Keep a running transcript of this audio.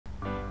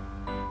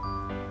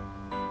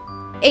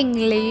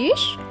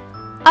English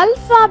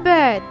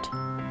alphabet.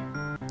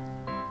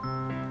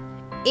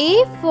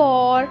 A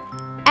for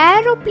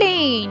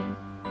aeroplane.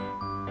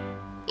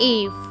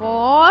 A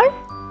for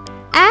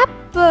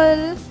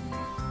apple.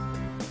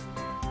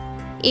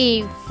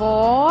 A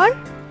for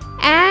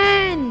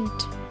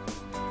ant.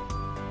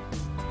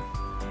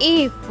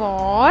 A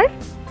for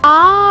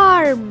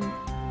arm.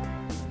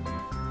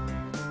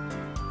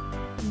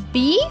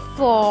 B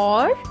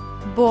for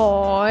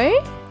boy.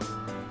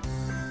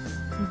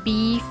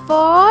 B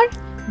for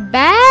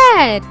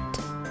bat.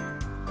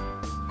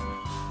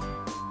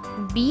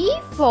 B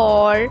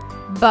for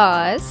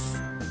bus.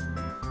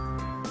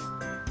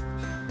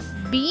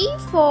 B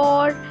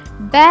for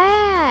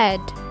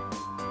bat.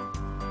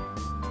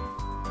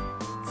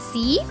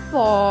 C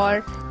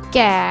for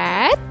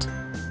cat.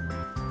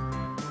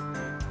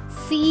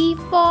 C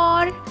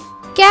for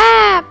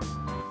cap.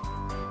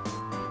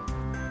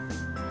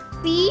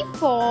 C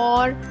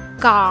for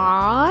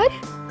car.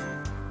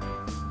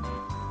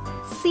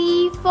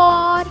 C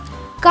for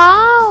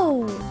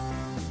cow.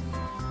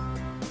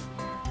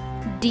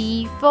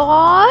 D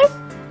for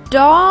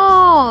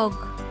dog.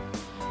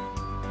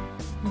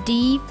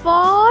 D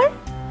for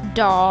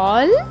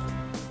doll.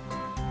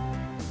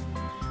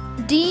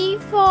 D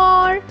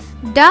for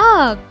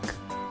duck.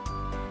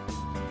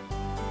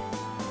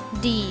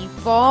 D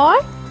for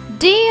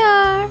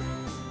deer.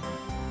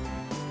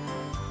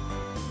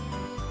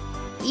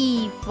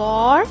 E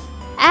for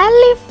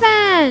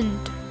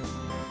elephant.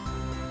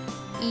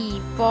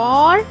 E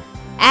for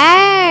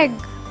egg.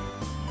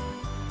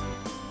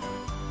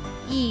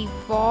 E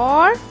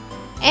for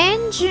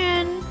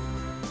engine.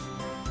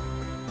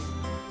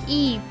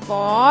 E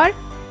for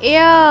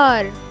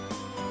ear.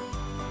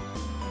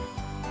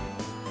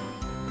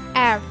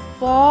 F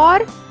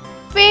for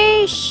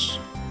fish.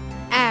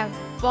 F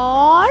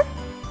for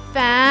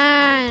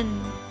fan.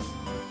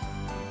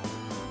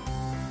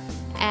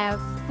 F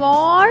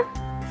for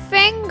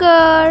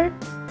finger.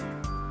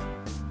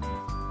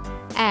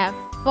 F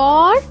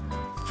for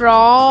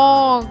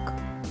frog.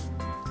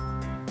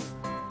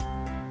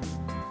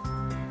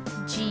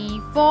 G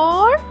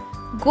for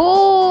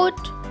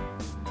goat.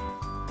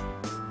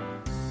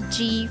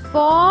 G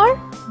for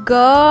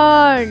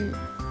girl.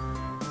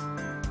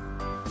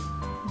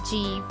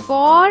 G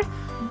for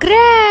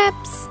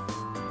grapes.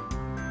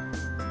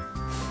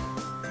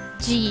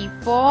 G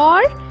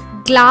for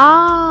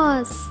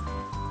glass.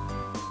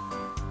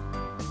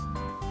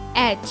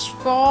 H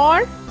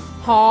for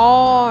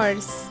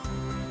horse.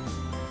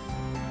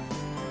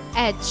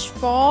 H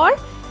for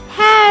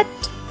hat.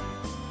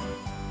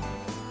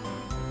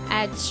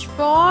 H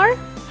for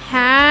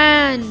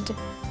hand.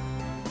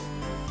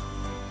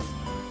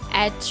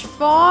 H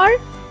for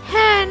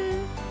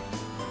hen.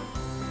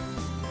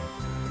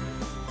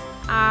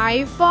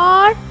 I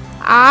for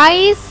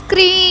ice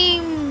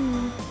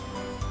cream.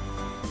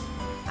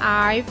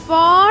 I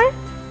for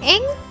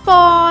ink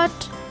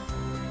pot.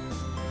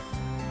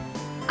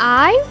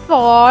 I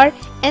for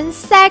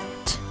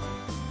insect.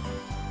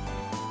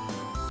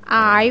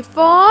 I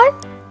for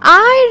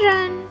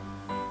iron.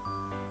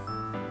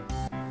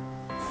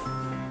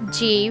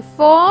 J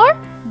for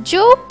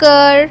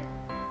joker.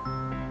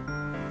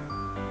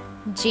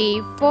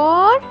 J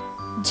for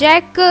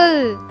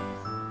jackal.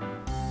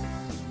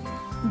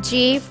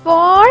 J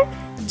for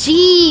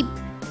jeep.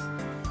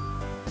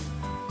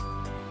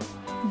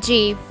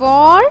 J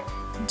for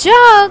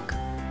jug.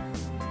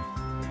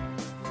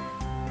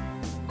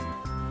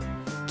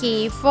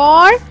 K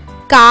for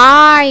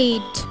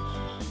kite.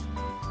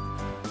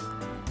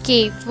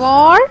 K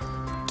for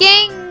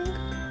king.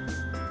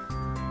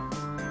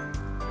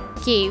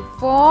 K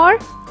for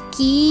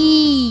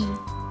key.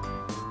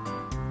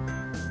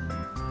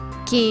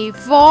 K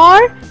for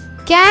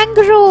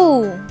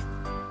kangaroo.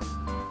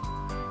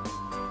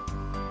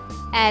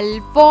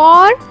 L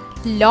for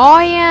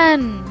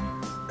lion.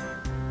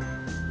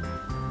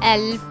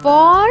 L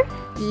for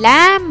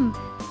lamp.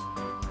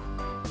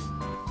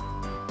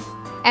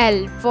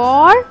 L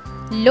for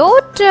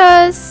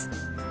lotus.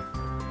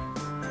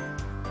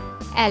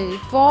 L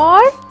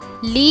for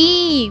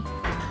leaf.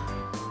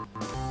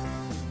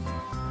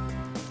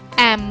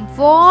 M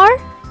for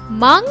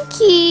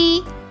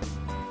monkey.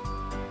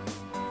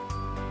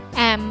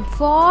 M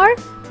for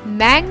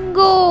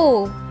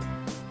mango.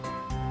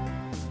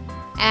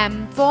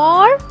 M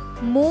for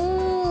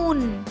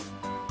moon.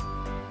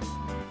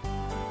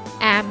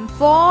 M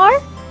for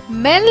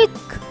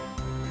milk.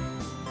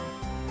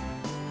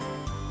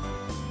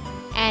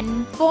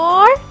 N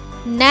for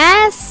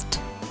nest.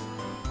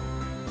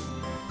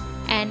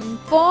 N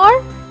for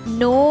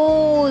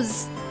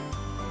nose.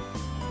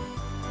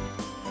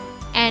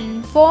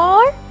 N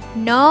for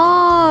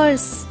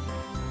nurse.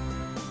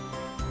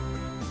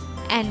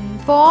 N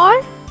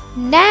for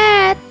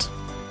net.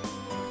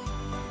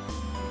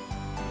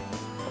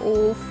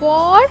 O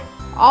for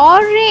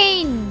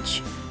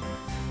orange.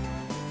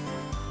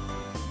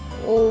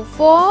 O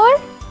for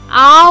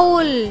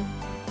owl.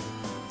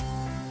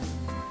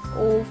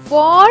 O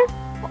for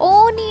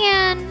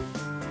onion.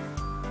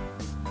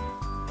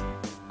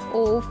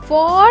 O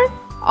for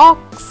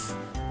ox.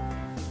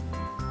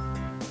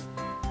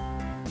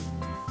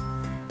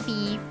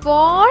 P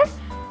for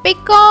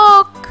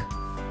peacock.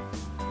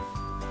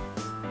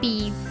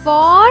 P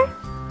for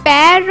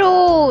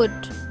parrot.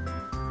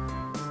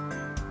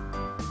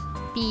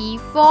 P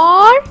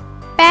for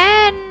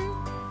pen.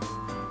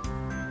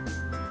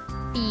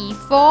 P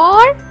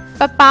for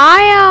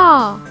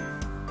papaya.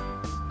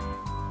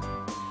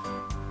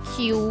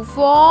 Q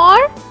for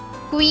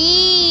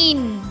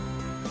queen.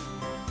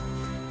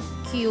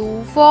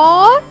 Q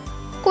for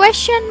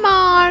question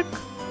mark.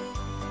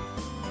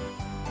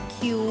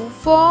 Q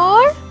for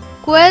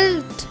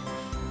quilt.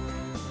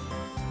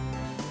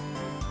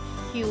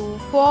 Q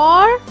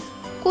for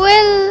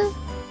quill.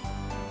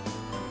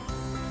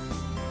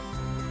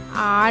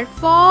 R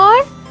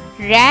for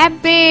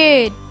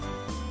rabbit.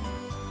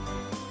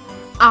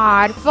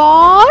 R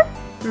for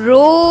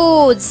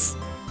rose.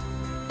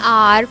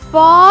 R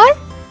for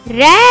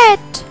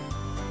rat.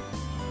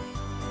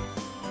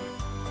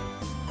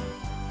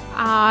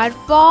 R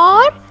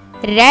for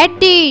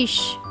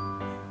radish.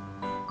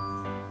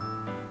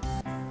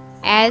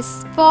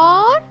 S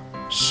for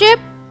ship.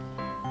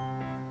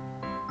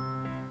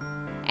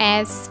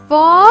 S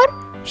for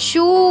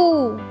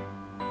shoe.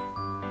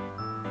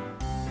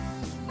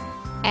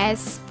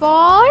 S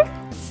for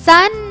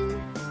sun.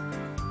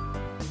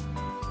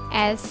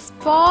 S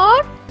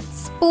for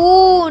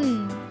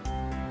spoon.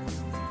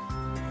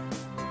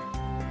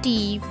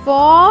 T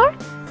for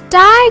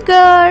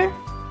tiger.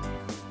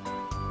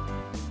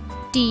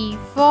 T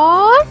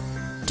for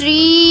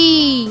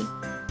tree.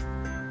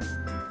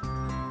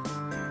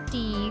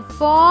 T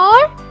for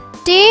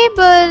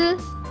table.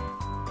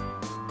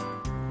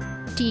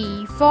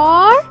 T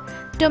for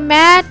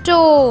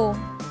tomato.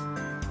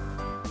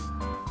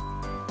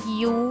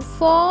 U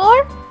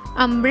for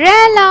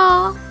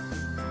umbrella.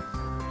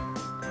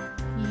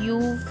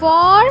 U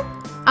for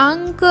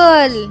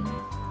uncle.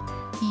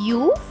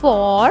 U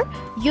for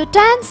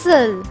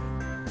utensil.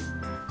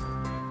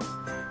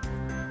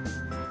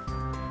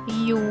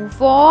 U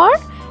for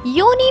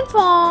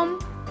uniform.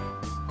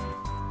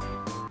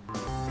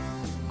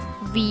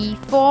 V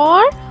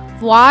for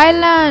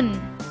violin.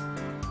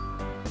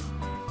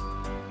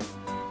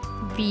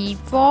 V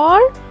for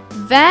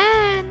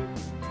van.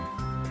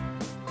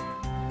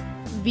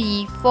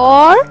 V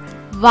for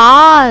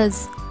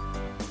vase.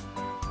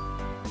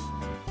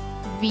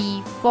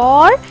 V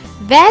for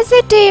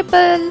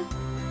vegetable.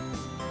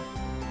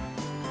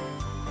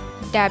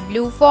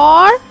 W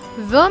for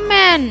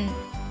woman.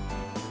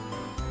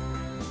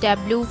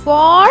 W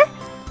for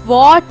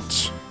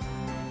watch.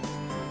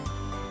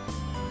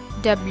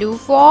 W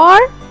for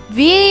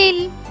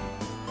wheel.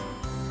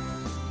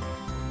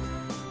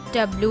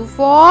 W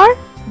for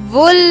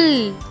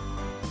wool.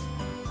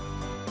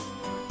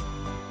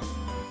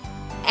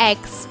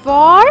 X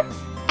for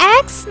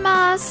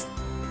Xmas.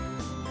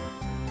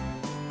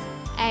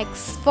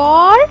 X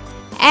for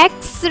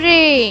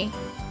X-ray.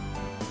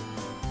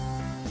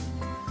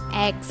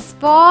 X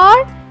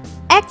for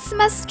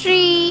Xmas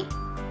tree.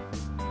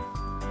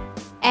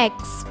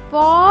 X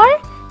for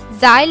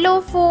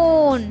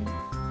xylophone.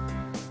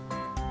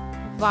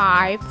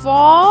 Y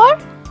for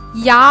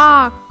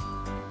yak.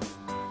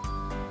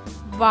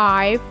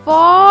 Y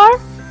for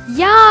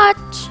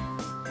yacht.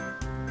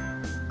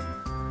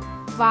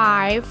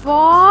 Y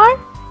for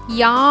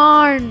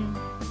yarn.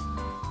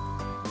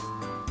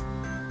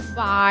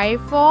 Y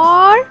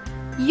for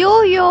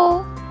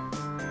yo-yo.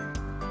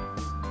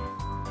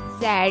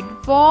 Z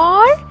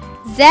for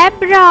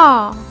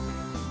zebra.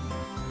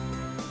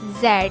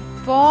 Z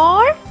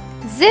for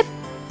zip.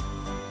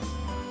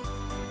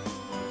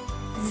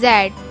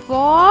 Z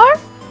for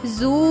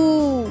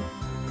zoo.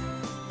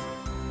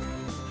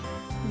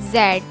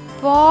 Z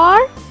for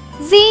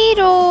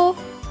zero.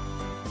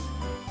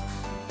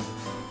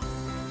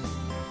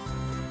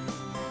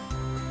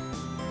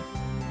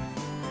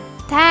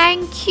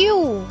 Thank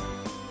you.